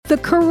The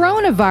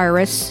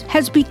coronavirus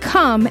has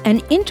become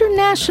an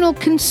international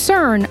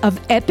concern of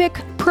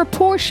epic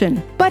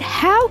proportion. But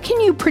how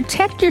can you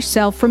protect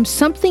yourself from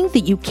something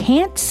that you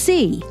can't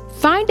see?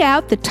 Find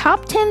out the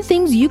top 10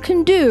 things you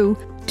can do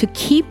to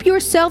keep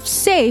yourself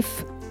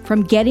safe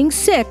from getting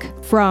sick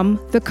from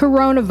the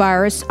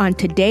coronavirus on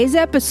today's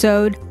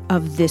episode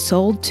of This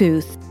Old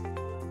Tooth.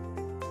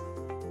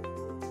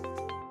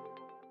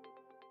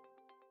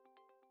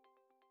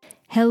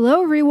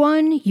 Hello,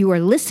 everyone. You are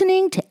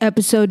listening to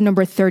episode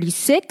number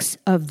 36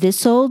 of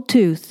This Old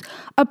Tooth,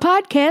 a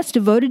podcast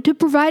devoted to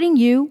providing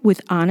you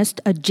with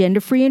honest,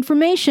 agenda-free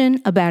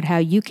information about how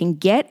you can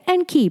get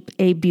and keep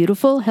a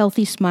beautiful,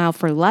 healthy smile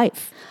for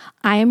life.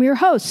 I am your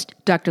host,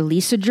 Dr.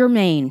 Lisa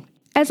Germain.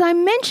 As I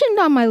mentioned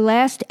on my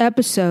last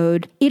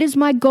episode, it is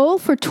my goal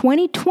for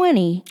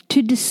 2020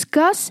 to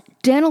discuss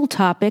dental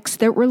topics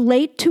that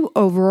relate to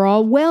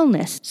overall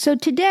wellness. So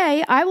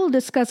today, I will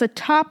discuss a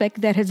topic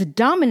that has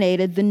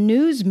dominated the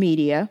news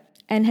media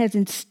and has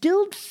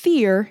instilled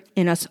fear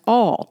in us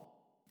all: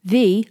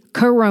 the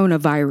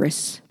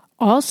coronavirus,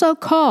 also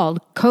called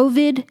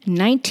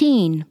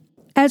COVID-19.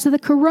 As the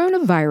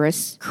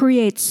coronavirus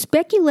creates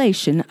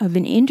speculation of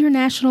an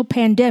international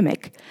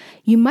pandemic,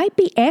 you might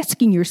be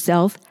asking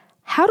yourself,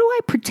 how do I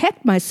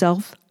protect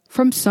myself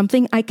from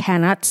something I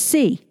cannot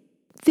see?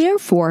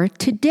 Therefore,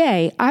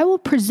 today I will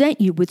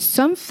present you with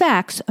some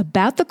facts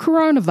about the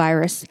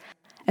coronavirus,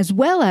 as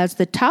well as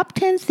the top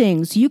 10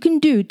 things you can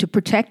do to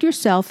protect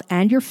yourself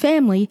and your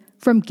family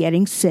from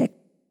getting sick.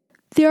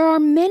 There are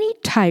many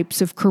types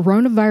of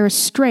coronavirus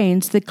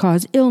strains that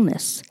cause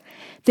illness.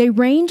 They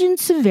range in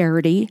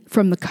severity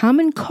from the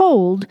common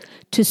cold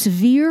to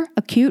severe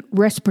acute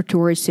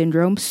respiratory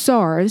syndrome,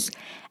 SARS,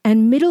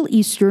 and Middle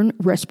Eastern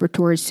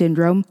Respiratory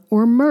Syndrome,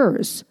 or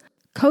MERS.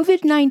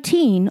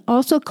 COVID-19,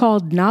 also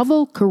called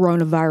novel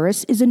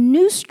coronavirus, is a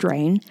new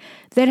strain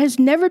that has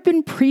never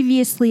been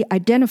previously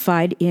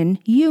identified in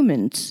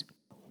humans.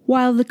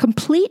 While the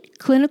complete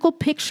clinical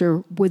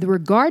picture with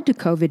regard to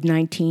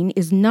COVID-19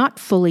 is not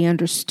fully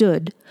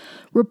understood,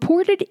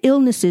 reported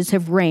illnesses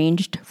have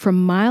ranged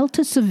from mild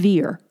to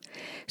severe.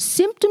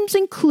 Symptoms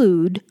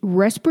include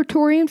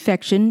respiratory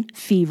infection,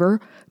 fever,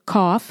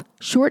 cough,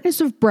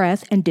 shortness of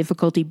breath, and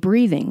difficulty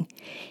breathing.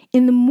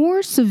 In the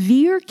more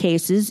severe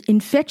cases,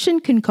 infection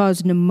can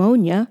cause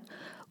pneumonia,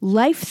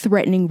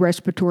 life-threatening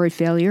respiratory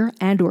failure,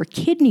 and/or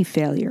kidney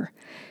failure.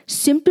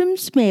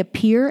 Symptoms may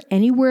appear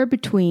anywhere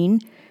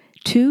between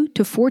 2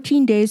 to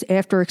 14 days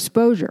after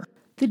exposure.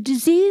 The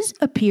disease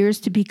appears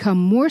to become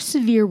more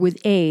severe with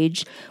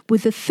age,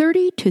 with the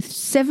 30 to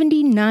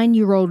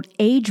 79-year-old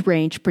age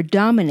range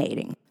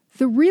predominating.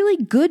 The really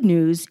good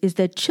news is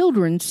that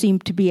children seem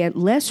to be at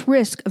less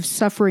risk of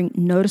suffering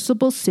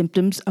noticeable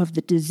symptoms of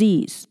the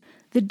disease.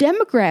 The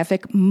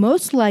demographic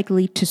most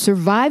likely to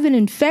survive an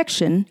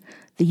infection,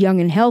 the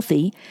young and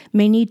healthy,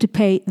 may need to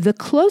pay the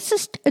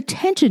closest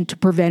attention to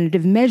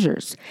preventative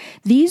measures.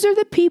 These are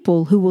the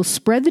people who will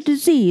spread the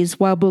disease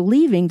while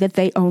believing that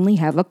they only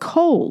have a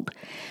cold.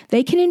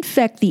 They can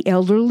infect the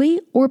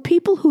elderly or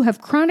people who have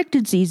chronic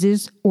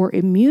diseases or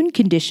immune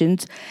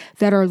conditions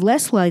that are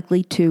less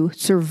likely to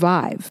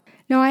survive.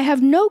 Now, I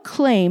have no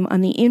claim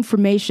on the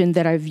information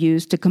that I've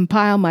used to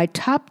compile my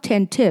top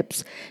 10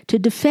 tips to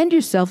defend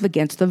yourself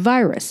against the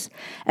virus.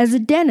 As a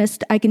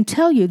dentist, I can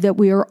tell you that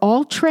we are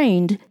all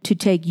trained to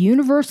take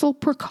universal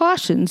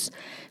precautions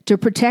to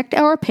protect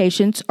our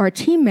patients, our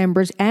team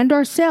members, and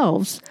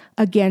ourselves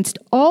against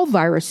all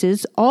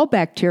viruses, all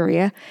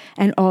bacteria,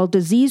 and all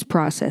disease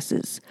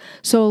processes.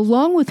 So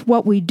along with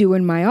what we do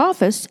in my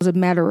office, as a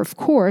matter of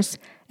course,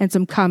 and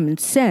some common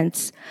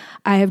sense,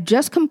 I have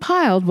just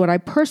compiled what I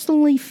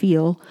personally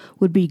feel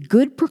would be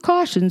good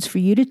precautions for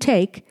you to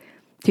take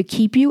to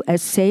keep you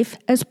as safe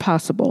as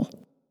possible.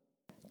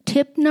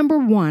 Tip number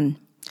 1,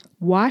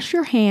 wash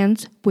your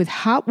hands with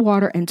hot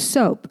water and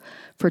soap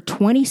for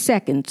 20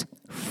 seconds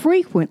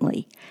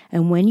frequently,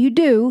 and when you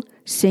do,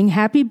 sing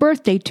happy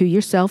birthday to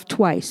yourself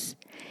twice.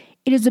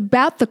 It is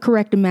about the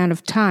correct amount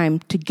of time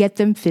to get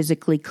them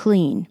physically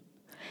clean.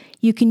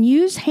 You can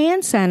use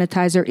hand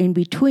sanitizer in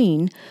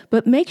between,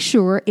 but make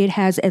sure it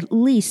has at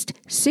least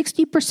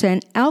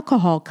 60%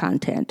 alcohol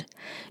content.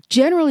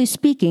 Generally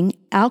speaking,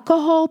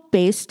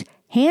 alcohol-based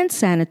hand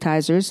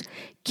sanitizers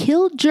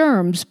kill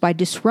germs by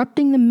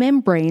disrupting the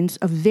membranes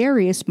of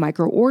various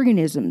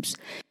microorganisms.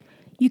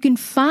 You can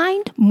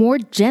find more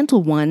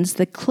gentle ones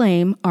that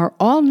claim are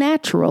all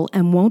natural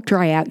and won't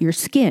dry out your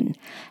skin.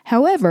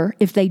 However,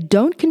 if they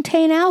don't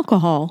contain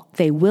alcohol,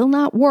 they will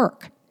not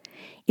work.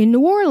 In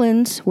New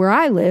Orleans, where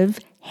I live,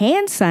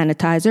 hand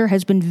sanitizer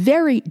has been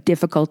very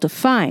difficult to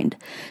find,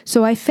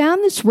 so I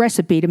found this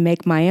recipe to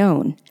make my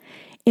own.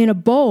 In a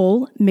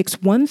bowl, mix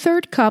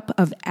 1/3 cup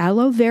of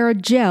aloe vera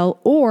gel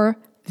or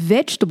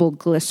vegetable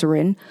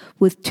glycerin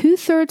with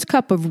 2/3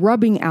 cup of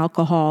rubbing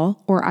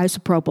alcohol or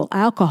isopropyl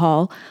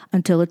alcohol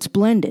until it's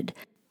blended.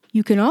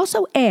 You can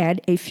also add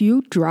a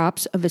few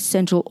drops of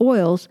essential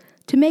oils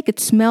to make it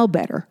smell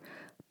better,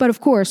 but of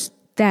course,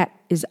 that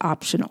is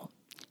optional.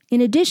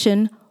 In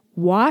addition,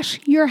 wash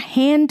your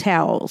hand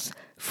towels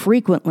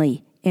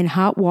frequently in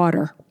hot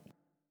water.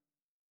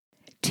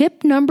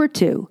 Tip number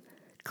 2,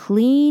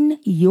 clean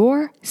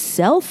your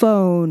cell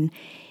phone.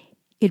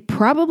 It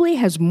probably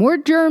has more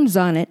germs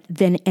on it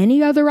than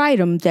any other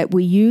item that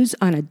we use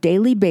on a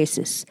daily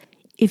basis.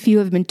 If you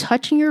have been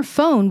touching your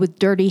phone with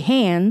dirty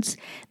hands,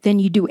 then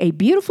you do a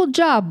beautiful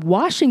job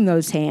washing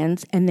those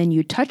hands, and then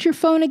you touch your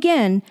phone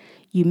again,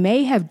 you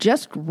may have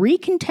just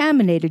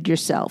recontaminated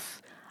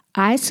yourself.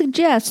 I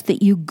suggest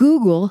that you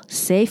Google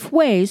safe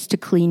ways to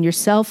clean your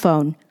cell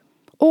phone,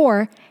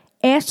 or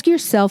ask your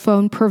cell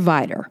phone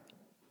provider.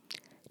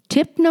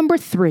 Tip number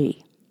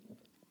 3,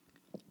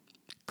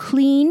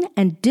 clean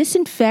and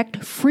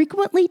disinfect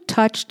frequently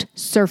touched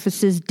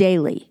surfaces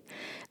daily.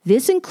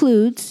 This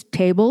includes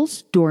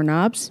tables,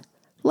 doorknobs,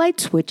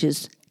 light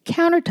switches,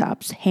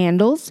 countertops,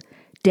 handles,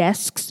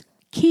 desks,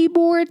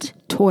 keyboards,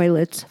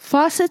 toilets,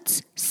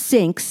 faucets,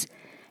 sinks,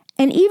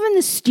 and even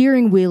the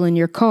steering wheel in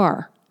your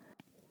car.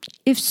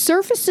 If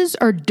surfaces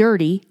are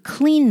dirty,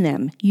 clean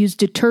them. Use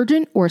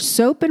detergent or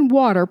soap and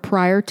water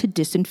prior to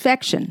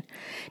disinfection.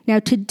 Now,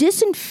 to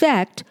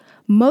disinfect,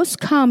 most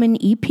common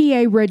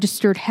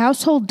EPA-registered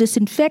household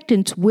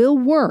disinfectants will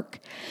work.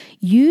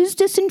 Use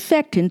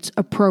disinfectants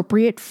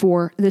appropriate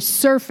for the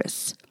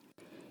surface.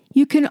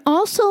 You can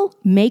also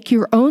make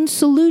your own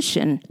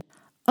solution.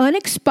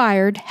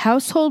 Unexpired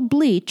household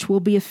bleach will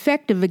be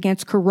effective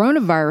against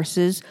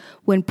coronaviruses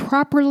when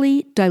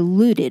properly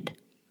diluted.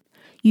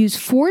 Use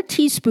 4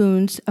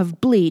 teaspoons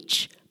of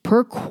bleach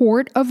per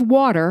quart of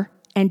water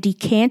and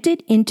decant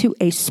it into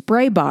a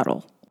spray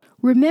bottle.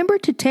 Remember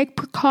to take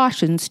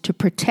precautions to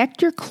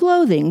protect your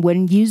clothing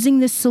when using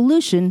this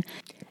solution,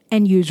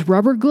 and use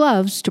rubber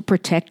gloves to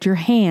protect your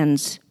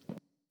hands.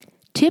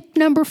 Tip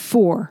number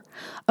 4,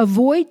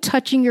 avoid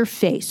touching your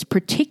face,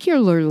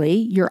 particularly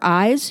your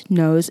eyes,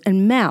 nose,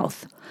 and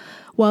mouth.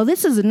 While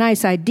this is a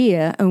nice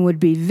idea and would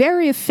be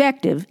very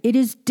effective, it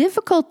is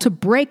difficult to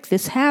break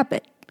this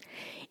habit.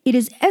 It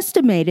is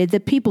estimated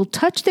that people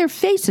touch their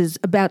faces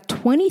about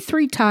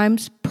 23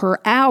 times per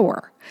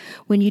hour.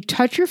 When you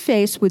touch your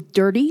face with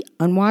dirty,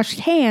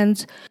 unwashed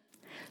hands,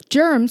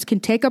 germs can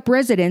take up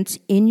residence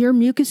in your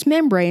mucous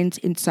membranes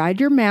inside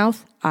your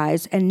mouth,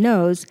 eyes, and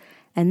nose,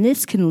 and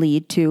this can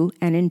lead to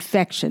an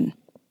infection.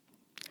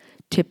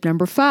 Tip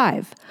number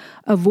 5,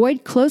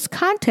 avoid close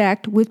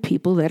contact with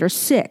people that are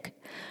sick.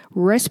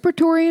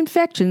 Respiratory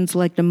infections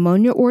like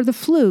pneumonia or the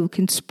flu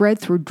can spread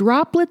through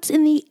droplets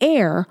in the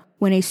air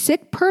when a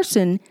sick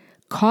person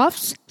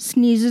coughs,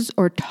 sneezes,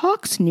 or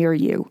talks near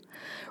you.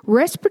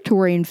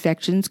 Respiratory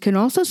infections can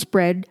also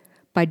spread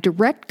by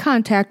direct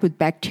contact with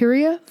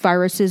bacteria,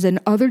 viruses, and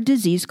other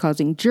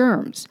disease-causing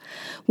germs.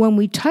 When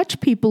we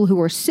touch people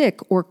who are sick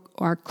or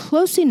are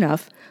close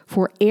enough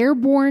for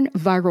airborne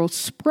viral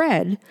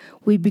spread,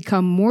 we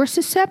become more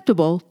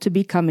susceptible to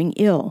becoming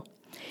ill.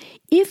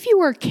 If you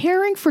are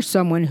caring for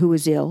someone who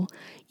is ill,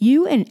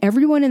 you and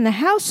everyone in the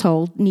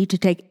household need to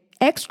take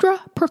extra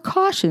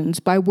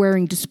precautions by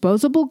wearing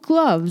disposable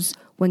gloves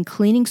when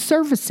cleaning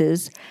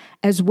surfaces,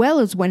 as well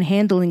as when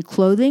handling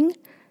clothing,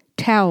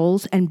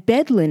 towels, and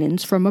bed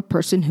linens from a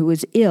person who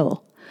is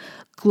ill.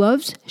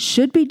 Gloves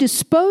should be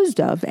disposed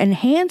of and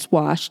hands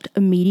washed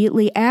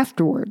immediately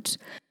afterwards.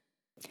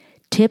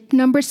 Tip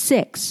number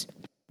 6,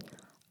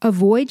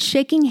 avoid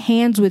shaking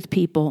hands with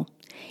people.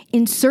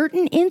 In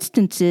certain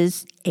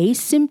instances,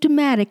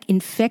 asymptomatic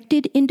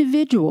infected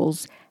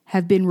individuals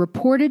have been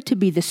reported to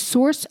be the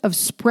source of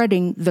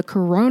spreading the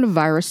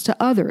coronavirus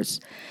to others.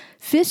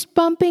 Fist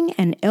bumping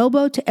and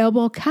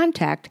elbow-to-elbow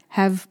contact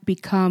have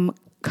become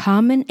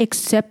common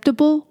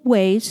acceptable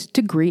ways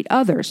to greet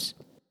others.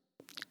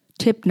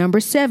 Tip number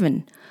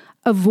 7,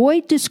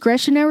 avoid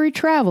discretionary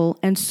travel,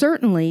 and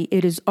certainly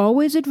it is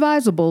always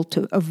advisable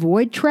to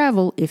avoid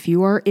travel if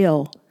you are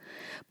ill.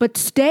 But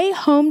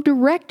stay-home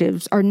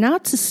directives are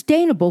not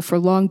sustainable for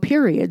long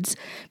periods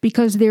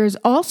because there is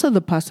also the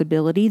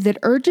possibility that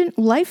urgent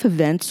life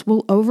events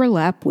will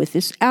overlap with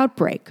this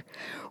outbreak.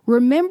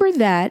 Remember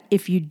that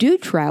if you do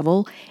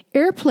travel,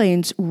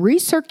 airplanes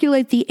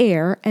recirculate the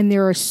air, and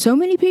there are so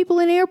many people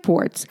in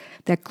airports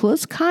that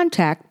close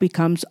contact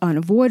becomes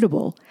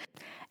unavoidable.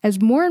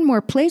 As more and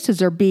more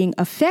places are being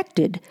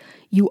affected,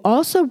 you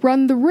also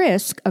run the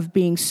risk of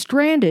being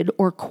stranded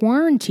or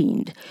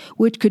quarantined,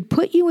 which could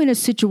put you in a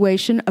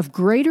situation of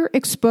greater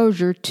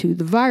exposure to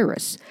the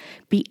virus.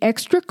 Be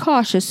extra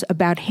cautious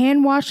about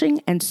hand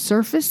washing and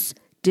surface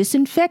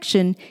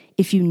disinfection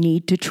if you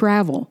need to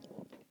travel.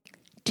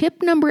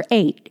 Tip number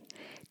 8,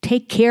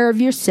 take care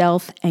of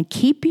yourself and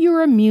keep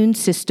your immune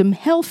system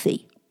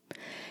healthy.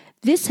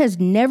 This has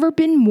never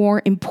been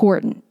more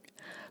important.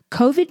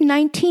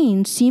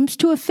 COVID-19 seems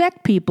to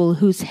affect people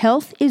whose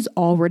health is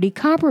already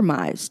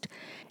compromised.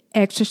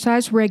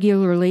 Exercise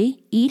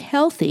regularly, eat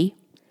healthy,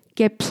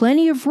 get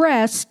plenty of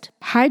rest,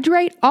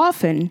 hydrate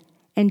often,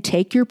 and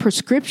take your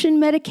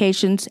prescription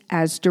medications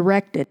as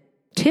directed.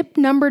 Tip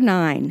number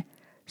 9,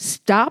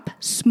 stop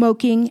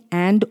smoking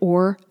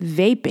and/or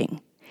vaping.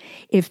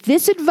 If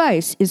this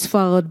advice is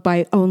followed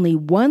by only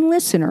one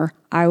listener,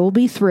 I will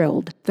be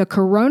thrilled. The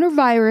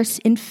coronavirus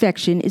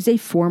infection is a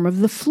form of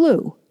the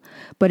flu.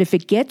 But if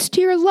it gets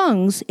to your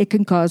lungs, it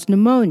can cause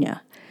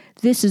pneumonia.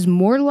 This is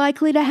more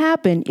likely to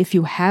happen if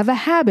you have a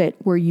habit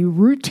where you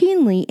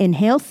routinely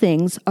inhale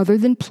things other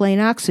than plain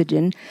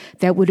oxygen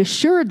that would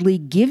assuredly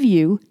give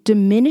you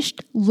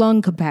diminished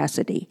lung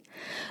capacity.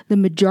 The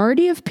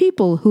majority of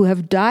people who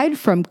have died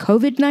from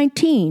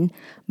COVID-19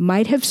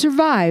 might have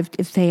survived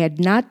if they had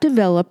not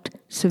developed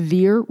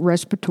severe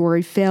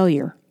respiratory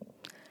failure.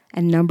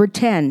 And number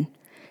 10,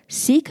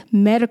 seek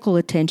medical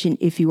attention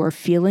if you are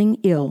feeling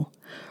ill.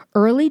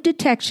 Early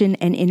detection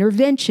and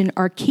intervention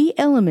are key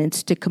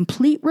elements to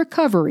complete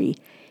recovery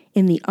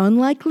in the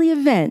unlikely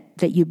event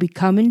that you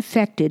become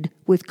infected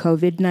with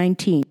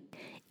COVID-19.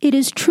 It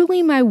is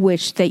truly my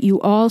wish that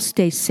you all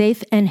stay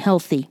safe and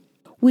healthy.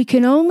 We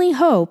can only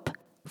hope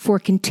for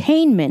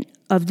containment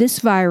of this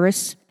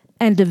virus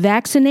and a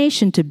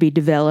vaccination to be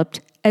developed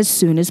as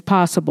soon as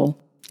possible.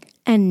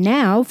 And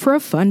now for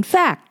a fun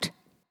fact.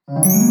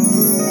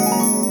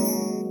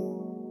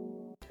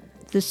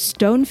 The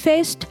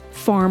stone-faced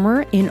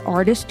farmer and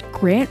artist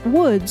Grant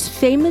Wood's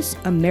famous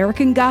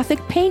American Gothic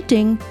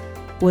painting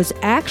was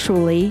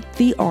actually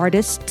the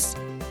artist's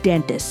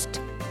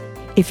dentist.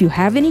 If you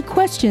have any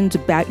questions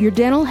about your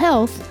dental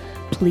health,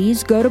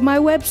 please go to my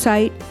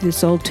website,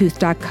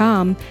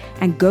 thisoldtooth.com,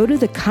 and go to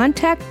the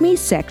Contact Me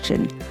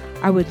section.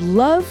 I would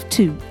love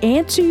to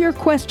answer your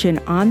question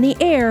on the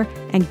air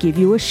and give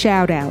you a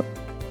shout out.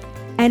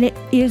 And it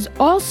is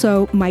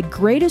also my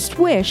greatest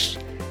wish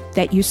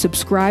that you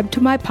subscribe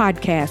to my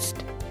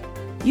podcast.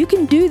 You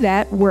can do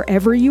that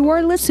wherever you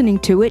are listening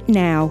to it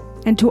now.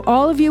 And to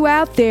all of you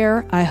out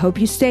there, I hope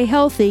you stay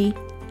healthy.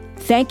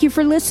 Thank you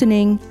for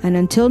listening, and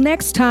until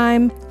next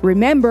time,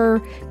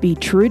 remember, be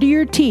true to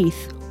your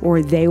teeth,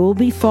 or they will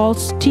be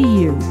false to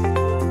you.